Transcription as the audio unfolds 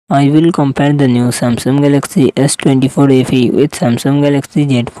I will compare the new Samsung Galaxy S24 FE with Samsung Galaxy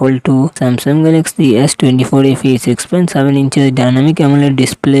Z Fold 2. Samsung Galaxy S24 FE 6.7 inches dynamic AMOLED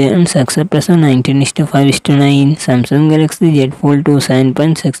display and success ratio 19:5:9. Samsung Galaxy Z Fold 2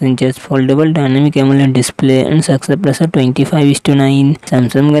 7.6 inches foldable dynamic AMOLED display and success ratio 25:9.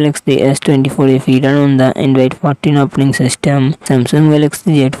 Samsung Galaxy S24 FE run on the Android 14 operating system. Samsung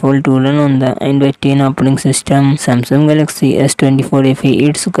Galaxy Z Fold 2 run on the Android 10 operating system. Samsung Galaxy S24 FE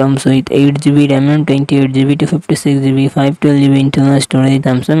comes with 8GB RAM and 28GB to 56GB 512GB internal storage.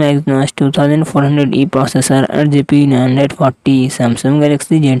 Samsung Exynos 2400E processor and GPU 940. Samsung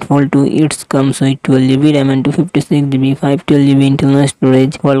Galaxy Z Fold 2 comes with 12GB RAM and 256GB 512GB internal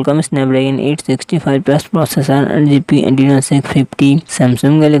storage. Qualcomm Snapdragon 865 Plus processor and GPU Adreno 650.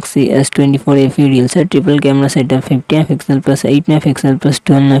 Samsung Galaxy S24 FE real set triple camera setup 50MP plus 8MP plus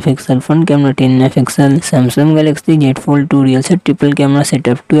 12MP front camera 10MP. Samsung Galaxy Z Fold 2 real set triple camera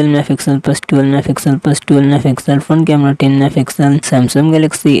setup 12MP plus 12MP plus 12MP front camera 10MP. Samsung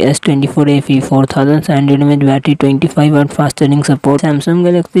Galaxy S24 FE 4700mAh battery 25W fast charging support. Samsung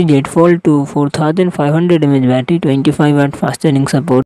Galaxy Z Fold 2 4500mAh battery 25W fast charging support.